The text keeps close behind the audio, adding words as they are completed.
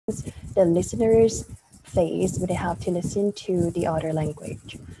the listeners face when they have to listen to the other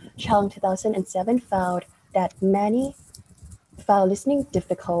language. Chang 2007 found that many found listening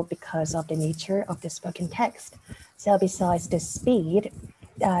difficult because of the nature of the spoken text. So besides the speed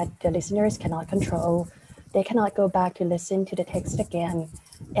that the listeners cannot control, they cannot go back to listen to the text again.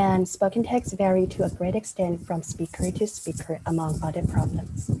 And spoken text vary to a great extent from speaker to speaker, among other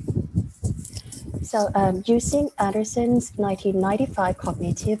problems. So using Anderson's 1995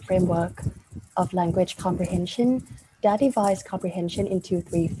 cognitive framework of language comprehension, that divides comprehension into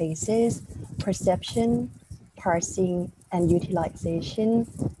three phases: perception, parsing, and utilization.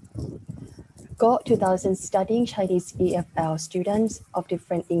 Go 2000 studying Chinese EFL students of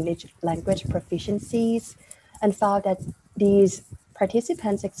different English language proficiencies and found that these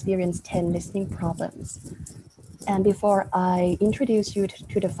participants experienced 10 listening problems. And before I introduce you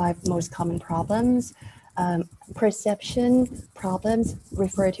to the 5 most common problems, perception problems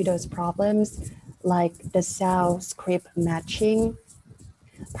refer to those problems like the sound script matching.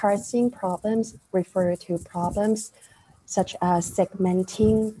 Parsing problems refer to problems such as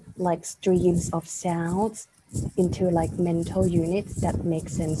segmenting like streams of sounds into like mental units that make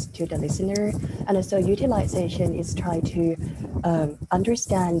sense to the listener. And also utilization is try to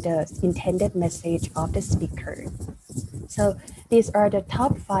understand the intended message of the speaker. So these are the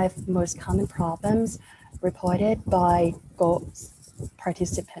top 5 most common problems reported by GO's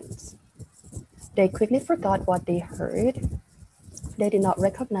participants. They quickly forgot what they heard. They did not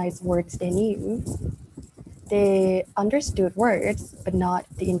recognize words they knew. They understood words, but not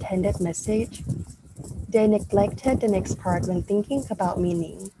the intended message. They neglected the next part when thinking about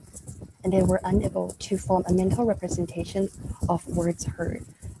meaning, and they were unable to form a mental representation of words heard.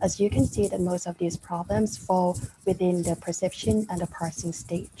 As you can see that most of these problems fall within the perception and the parsing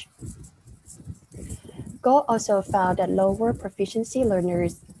stage. Go also found that lower proficiency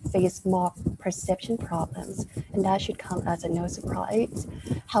learners face more perception problems, and that should come as a no surprise.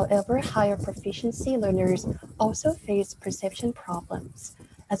 However, higher proficiency learners also face perception problems,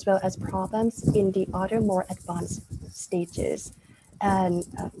 as well as problems in the other more advanced stages. And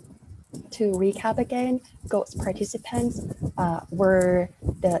to recap again, GOAT's participants were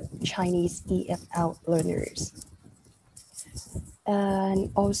the Chinese EFL learners.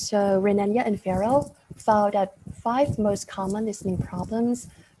 And also Renania and Farrell found that 5 most common listening problems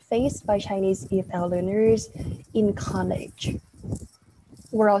faced by Chinese EFL learners in college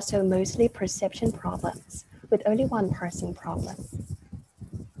were also mostly perception problems, with only 1 parsing problem.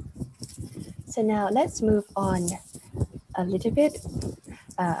 So now let's move on a little bit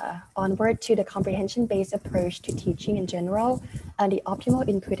onward to the comprehension-based approach to teaching in general and the optimal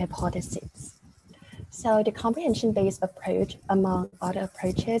input hypothesis. So the comprehension-based approach, among other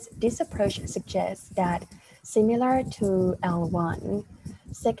approaches, this approach suggests that similar to L1,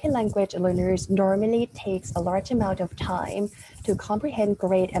 second language learners normally takes a large amount of time to comprehend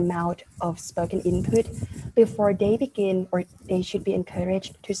great amount of spoken input before they begin or they should be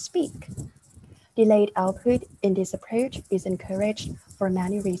encouraged to speak. Delayed output in this approach is encouraged for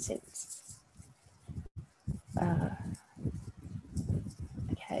many reasons.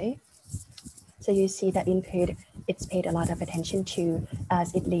 Okay, so you see that input, it's paid a lot of attention to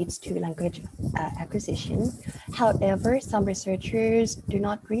as it leads to language acquisition. However, some researchers do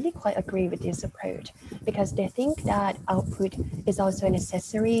not really quite agree with this approach because they think that output is also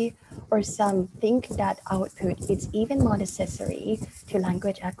necessary, or some think that output is even more necessary to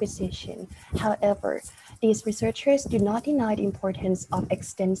language acquisition. However, these researchers do not deny the importance of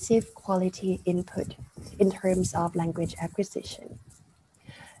extensive quality input in terms of language acquisition.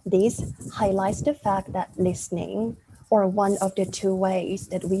 This highlights the fact that listening, or one of the 2 ways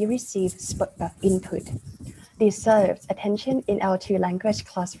that we receive input, deserves attention in our 2 language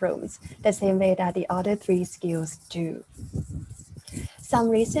classrooms, the same way that the other 3 skills do. Some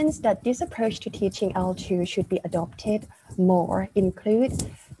reasons that this approach to teaching L2 should be adopted more include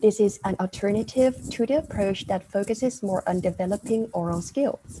this is an alternative to the approach that focuses more on developing oral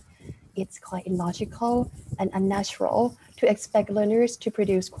skills. It's quite illogical and unnatural to expect learners to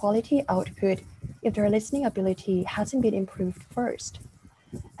produce quality output if their listening ability hasn't been improved first.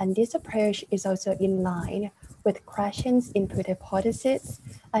 And this approach is also in line with Krashen's input hypothesis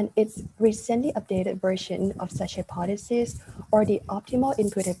and its recently updated version of such hypothesis, or the optimal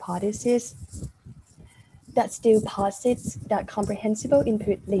input hypothesis, that still posits that comprehensible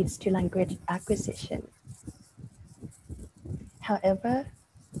input leads to language acquisition. However,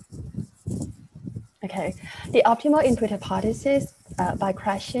 the optimal input hypothesis by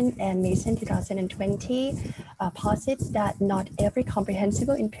Krashen and Mason 2020 posits that not every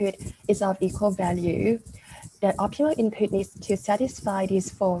comprehensible input is of equal value. the optimal input needs to satisfy these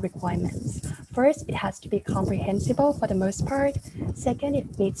four requirements. First, it has to be comprehensible for the most part. Second,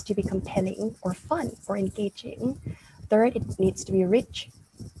 it needs to be compelling or fun or engaging. Third, it needs to be rich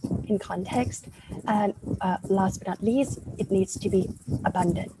in context. And last but not least, it needs to be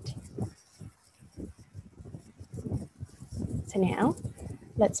abundant. So now,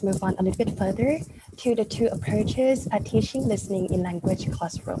 let's move on a little bit further to the two approaches at teaching listening in language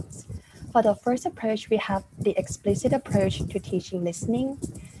classrooms. For the first approach, we have the explicit approach to teaching listening.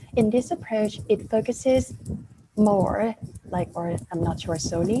 In this approach, it focuses more, or I'm not sure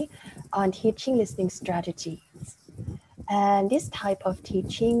solely, on teaching listening strategies. And this type of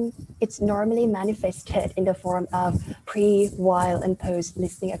teaching, it's normally manifested in the form of pre, while, and post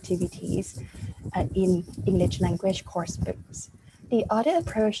listening activities in English language course books. The other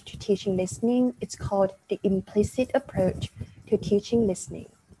approach to teaching listening, it's called the implicit approach to teaching listening.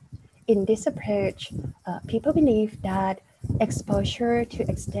 In this approach, people believe that exposure to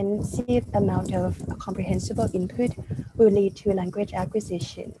extensive amount of comprehensible input will lead to language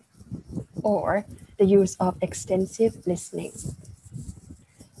acquisition, or the use of extensive listening.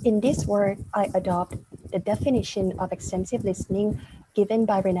 In this work, I adopt the definition of extensive listening given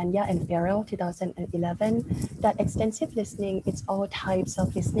by Renania and Farrell, 2011, that extensive listening is all types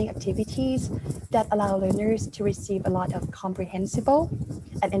of listening activities that allow learners to receive a lot of comprehensible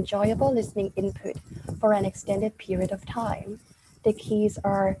and enjoyable listening input for an extended period of time. The keys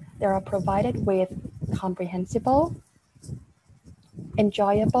are they are provided with comprehensible,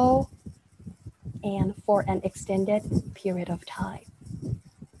 enjoyable, and for an extended period of time.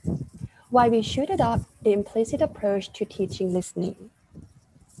 Why we should adopt the implicit approach to teaching listening.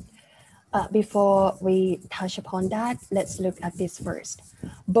 Before we touch upon that, let's look at this first.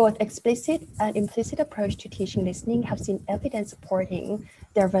 Both explicit and implicit approach to teaching listening have seen evidence supporting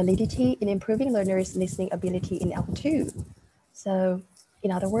their validity in improving learners' listening ability in L2. So,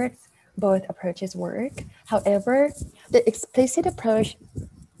 in other words, both approaches work. However, the explicit approach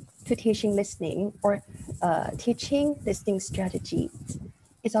to teaching listening or teaching listening strategies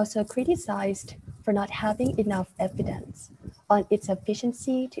is also criticized for not having enough evidence on its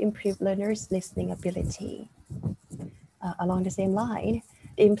efficiency to improve learners' listening ability. Along the same line,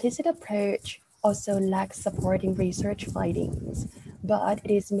 the implicit approach also lacks supporting research findings, but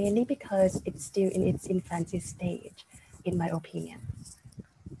it is mainly because it's still in its infancy stage, in my opinion.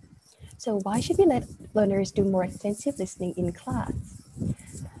 So why should we let learners do more extensive listening in class?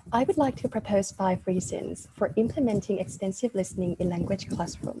 I would like to propose 5 reasons for implementing extensive listening in language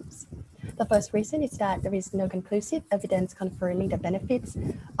classrooms. The first reason is that there is no conclusive evidence confirming the benefits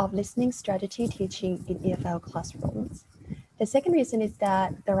of listening strategy teaching in EFL classrooms. The second reason is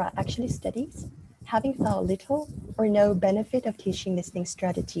that there are actually studies having found little or no benefit of teaching listening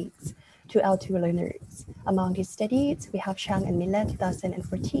strategies to L2 learners. Among these studies, we have Chang and Miller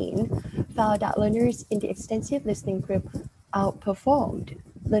 2014 found that learners in the extensive listening group outperformed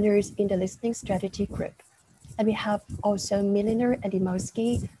learners in the listening strategy group. And we have also Milliner and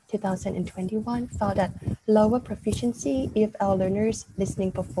Dimowski 2021 found that lower proficiency if our learners'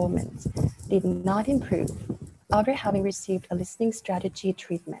 listening performance did not improve after having received a listening strategy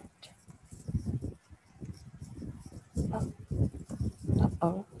treatment.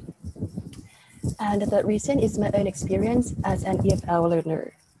 And the third reason is my own experience as an EFL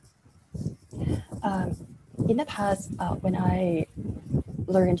learner. In the past, when I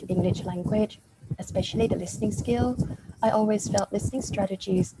learned English language, especially the listening skill, I always felt listening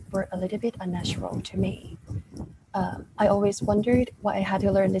strategies were a little bit unnatural to me. I always wondered why I had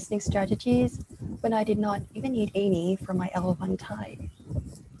to learn listening strategies when I did not even need any for my L1 type.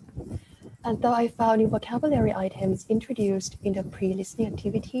 And though I found new vocabulary items introduced in the pre-listening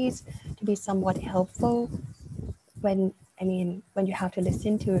activities to be somewhat helpful when you have to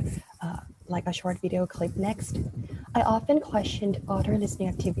listen to like a short video clip next, I often questioned other listening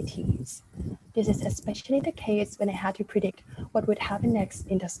activities. This is especially the case when I had to predict what would happen next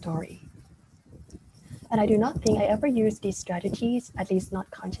in the story. And I do not think I ever used these strategies, at least not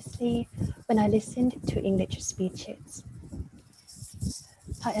consciously, when I listened to English speeches.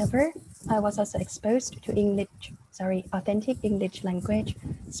 However, I was also exposed to authentic English language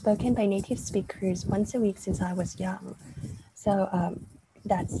spoken by native speakers once a week since I was young. So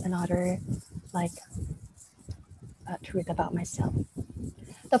that's another truth about myself.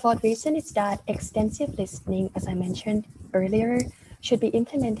 The fourth reason is that extensive listening, as I mentioned earlier, should be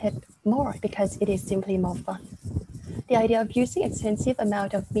implemented more because it is simply more fun. The idea of using extensive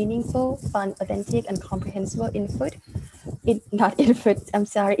amount of meaningful, fun, authentic, and comprehensible input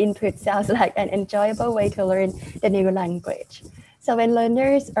sounds like an enjoyable way to learn the new language. So when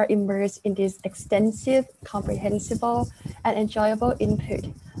learners are immersed in this extensive, comprehensible, and enjoyable input,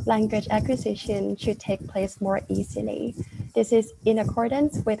 language acquisition should take place more easily. This is in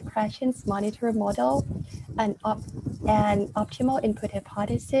accordance with Krashen's monitor model and optimal input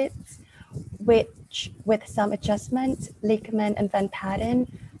hypothesis, which with some adjustments, Lickman and Van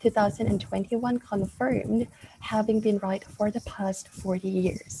Patten 2021 confirmed having been right for the past 40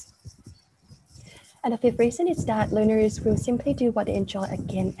 years. And the fifth reason is that learners will simply do what they enjoy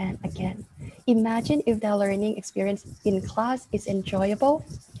again and again. Imagine if their learning experience in class is enjoyable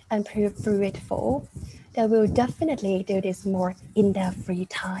and fruitful, they will definitely do this more in their free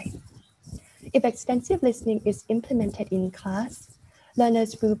time. If extensive listening is implemented in class,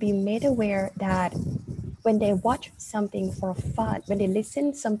 learners will be made aware that when they watch something for fun, when they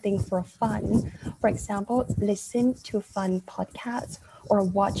listen something for fun, for example, listen to fun podcasts or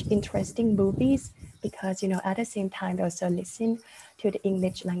watch interesting movies, because at the same time they also listen to the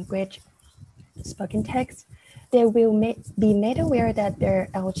English language spoken text, they will be made aware that their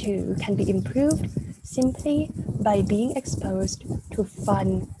L2 can be improved simply by being exposed to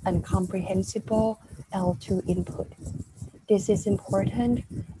fun and comprehensible L2 input. This is important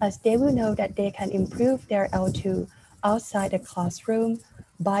as they will know that they can improve their L2 outside the classroom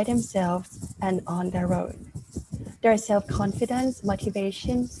by themselves and on their own. Their self-confidence,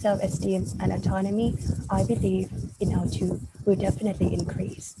 motivation, self-esteem, and autonomy, I believe, in L2 will definitely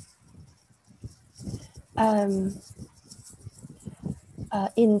increase.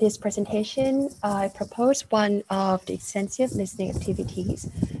 In this presentation, I propose one of the extensive listening activities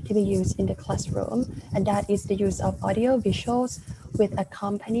to be used in the classroom, and that is the use of audio visuals with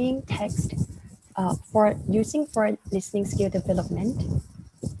accompanying text for listening skill development.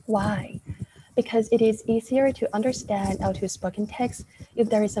 Why? Because it is easier to understand L2 spoken text if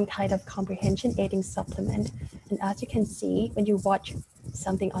there is some kind of comprehension aiding supplement. And as you can see, when you watch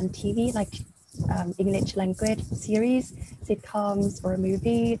something on TV, like English language series, sitcoms, or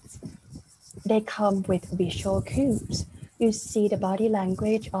movies, they come with visual cues. You see the body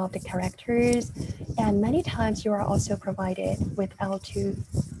language of the characters, and many times you are also provided with L2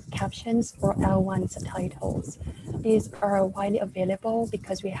 captions or L1 subtitles. These are widely available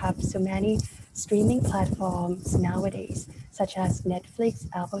because we have so many streaming platforms nowadays, such as Netflix,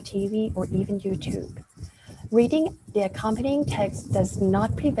 Apple TV, or even YouTube. Reading the accompanying text does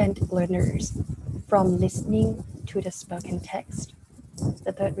not prevent learners from listening to the spoken text.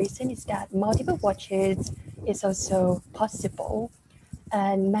 The third reason is that multiple watches is also possible,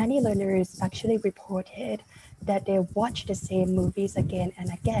 and many learners actually reported that they watch the same movies again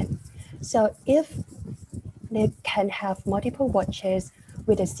and again. So if they can have multiple watches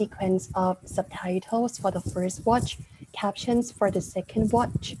with a sequence of subtitles for the first watch, captions for the second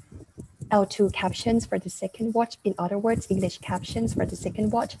watch, L2 captions for the second watch, in other words, English captions for the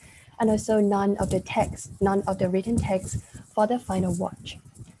second watch, and also none of the written text for the final watch.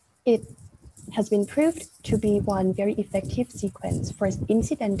 It has been proved to be one very effective sequence for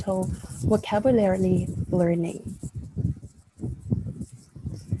incidental vocabulary learning.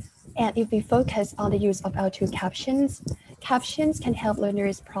 And if we focus on the use of L2 captions, captions can help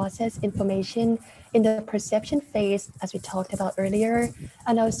learners process information in the perception phase, as we talked about earlier,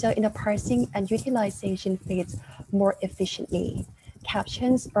 and also in the parsing and utilization phase more efficiently.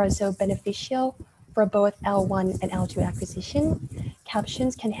 Captions are also beneficial for both L1 and L2 acquisition.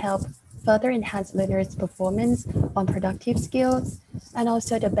 Captions can help further enhance learners' performance on productive skills, and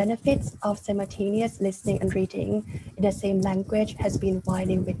also the benefits of simultaneous listening and reading in the same language has been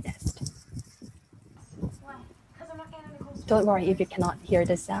widely witnessed. Don't worry if you cannot hear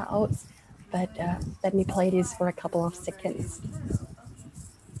the sounds, but let me play this for a couple of seconds.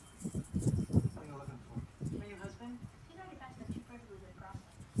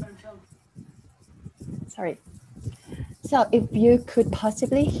 Sorry. So if you could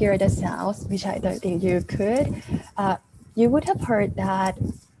possibly hear the sounds, which I don't think you could, you would have heard that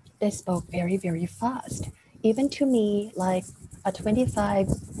they spoke very, very fast. Even to me, like a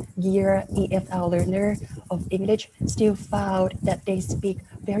 25-year EFL learner of English, still found that they speak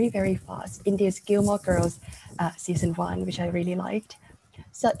very, very fast in this Gilmore Girls season 1, which I really liked.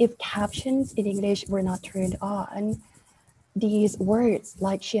 So if captions in English were not turned on, these words,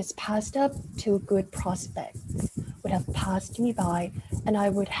 like she has passed up to good prospects, would have passed me by, and I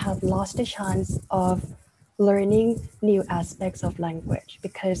would have lost the chance of learning new aspects of language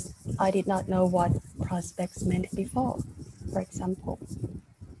because I did not know what prospects meant before, for example.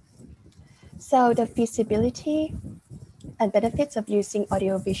 So the feasibility and benefits of using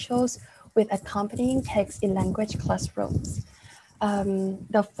audio visuals with accompanying text in language classrooms.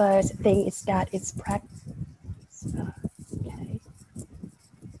 The first thing is that it's practice. Okay.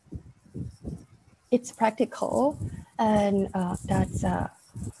 it's practical, and that's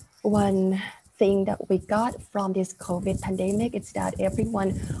one thing that we got from this COVID pandemic is that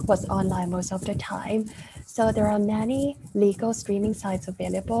everyone was online most of the time. So there are many legal streaming sites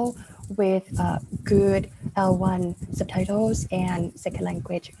available with good L1 subtitles and second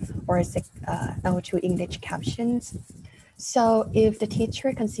language or L2 English captions. So if the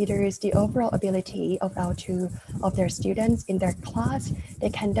teacher considers the overall ability of L2 of their students in their class,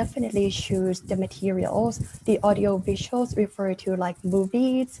 they can definitely choose the materials. The audio visuals refer to like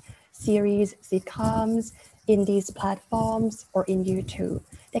movies, series, sitcoms in these platforms or in YouTube.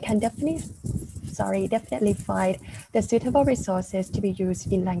 They can definitely find the suitable resources to be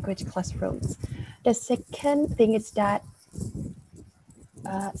used in language classrooms. The second thing is that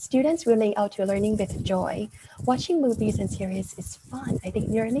students willing out to learning with joy. Watching movies and series is fun. I think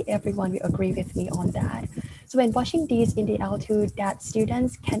nearly everyone will agree with me on that. So when watching these in the L2 that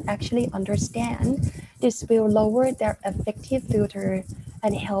students can actually understand, this will lower their affective filter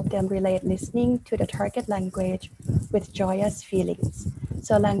and help them relate listening to the target language with joyous feelings.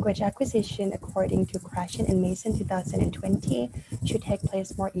 So language acquisition, according to Krashen and Mason 2020, should take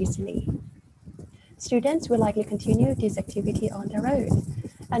place more easily. Students will likely continue this activity on their own.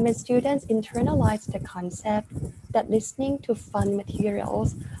 And when students internalize the concept that listening to fun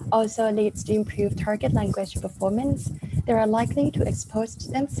materials also leads to improved target language performance, they are likely to expose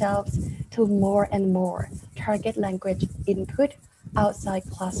themselves to more and more target language input outside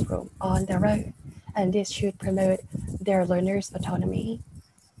classroom on their own. And this should promote their learners' autonomy.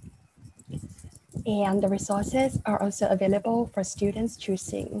 And the resources are also available for students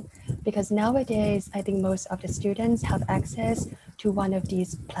choosing, because nowadays I think most of the students have access to one of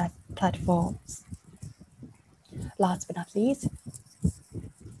these platforms. Last but not least,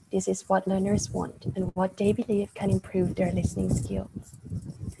 this is what learners want and what they believe can improve their listening skills.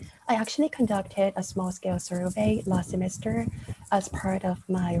 I actually conducted a small-scale survey last semester as part of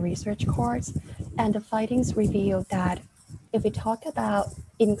my research course, and the findings revealed that if we talk about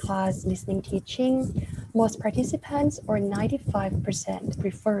in-class listening teaching, most participants, or 95%,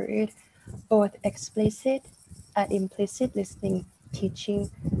 preferred both explicit and implicit listening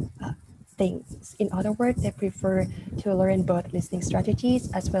teaching things. In other words, they prefer to learn both listening strategies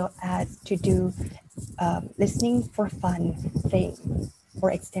as well as to do listening for fun thing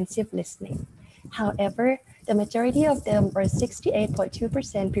or extensive listening. However, the majority of them, or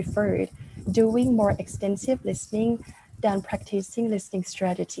 68.2%, preferred doing more extensive listening than practicing listening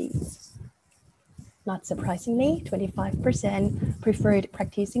strategies. Not surprisingly, 25% preferred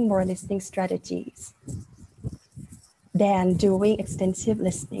practicing more listening strategies than doing extensive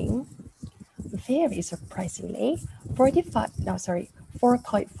listening. Very surprisingly,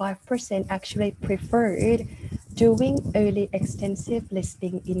 4.5% actually preferred doing only extensive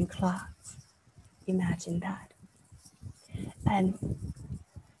listening in class. Imagine that. And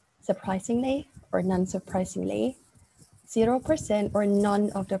surprisingly, or non-surprisingly, 0% or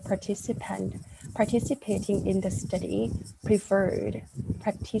none of the participants participating in the study preferred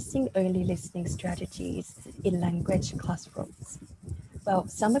practicing only listening strategies in language classrooms. Well,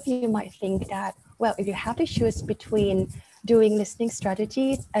 some of you might think that, well, if you have to choose between doing listening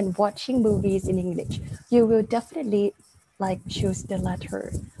strategies and watching movies in English, you will definitely choose the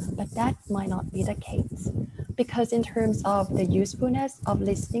latter. But that might not be the case, because in terms of the usefulness of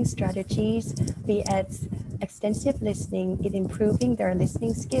listening strategies, be it extensive listening in improving their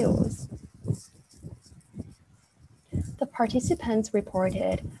listening skills, the participants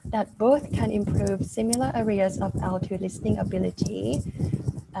reported that both can improve similar areas of L2 listening ability.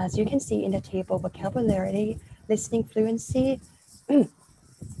 As you can see in the table, vocabulary, listening fluency,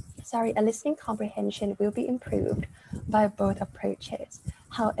 and listening comprehension will be improved by both approaches.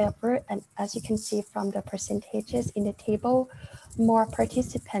 However, and as you can see from the percentages in the table, more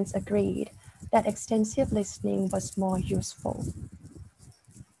participants agreed that extensive listening was more useful.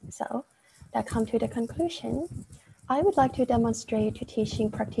 So that comes to the conclusion. I would like to demonstrate to teaching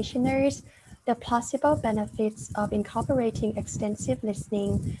practitioners the possible benefits of incorporating extensive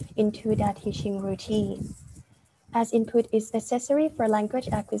listening into their teaching routine. As input is necessary for language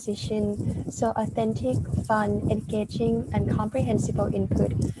acquisition, so authentic, fun, engaging, and comprehensible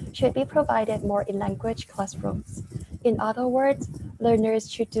input should be provided more in language classrooms. In other words,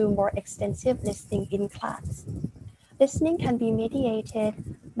 learners should do more extensive listening in class. Listening can be mediated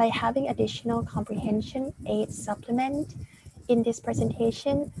by having additional comprehension aid supplement. In this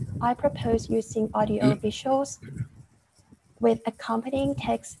presentation, I propose using audio visuals with accompanying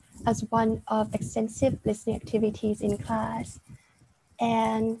text as one of extensive listening activities in class.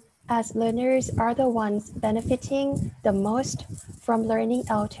 And as learners are the ones benefiting the most from learning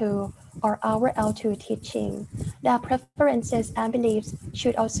L2 or our L2 teaching. Their preferences and beliefs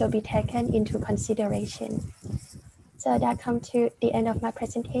should also be taken into consideration. So that comes to the end of my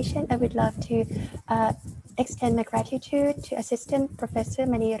presentation. I would love to extend my gratitude to Assistant Professor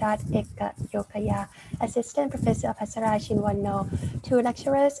Manirat Eka Yokaya, Assistant Professor Apasara Shinwano, to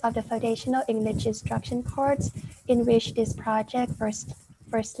lecturers of the Foundational English Instruction course in which this project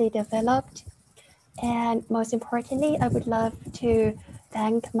firstly developed. And most importantly, I would love to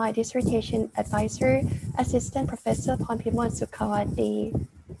thank my dissertation advisor, Assistant Professor Ponpimon Sukhawati.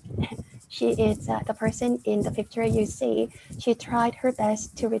 She is the person in the picture you see. She tried her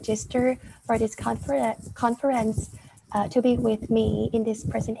best to register for this conference to be with me in this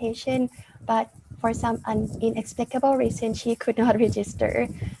presentation, but for some inexplicable reason, she could not register.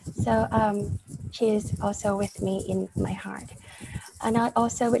 So she is also with me in my heart. And I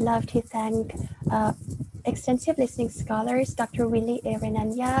also would love to thank extensive listening scholars, Dr. Willie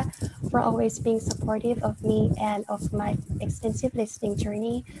Erenanya, for always being supportive of me and of my extensive listening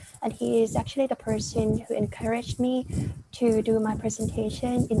journey. And he is actually the person who encouraged me to do my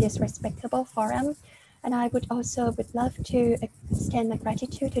presentation in this respectable forum. And I would love to extend my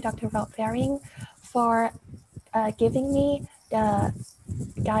gratitude to Dr. Rob Waring for giving me the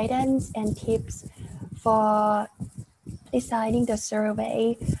guidance and tips for designing the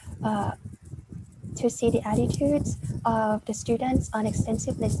survey to see the attitudes of the students on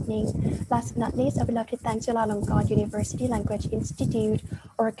extensive listening. Last but not least, I would love to thank Chulalongkorn University Language Institute,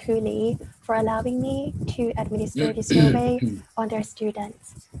 or CULI, for allowing me to administer the survey on their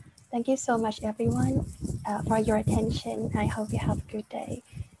students. Thank you so much, everyone, for your attention. I hope you have a good day.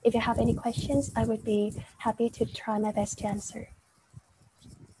 If you have any questions, I would be happy to try my best to answer.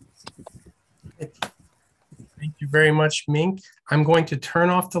 Thank you very much, Mink. I'm going to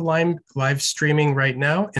turn off the live streaming right now.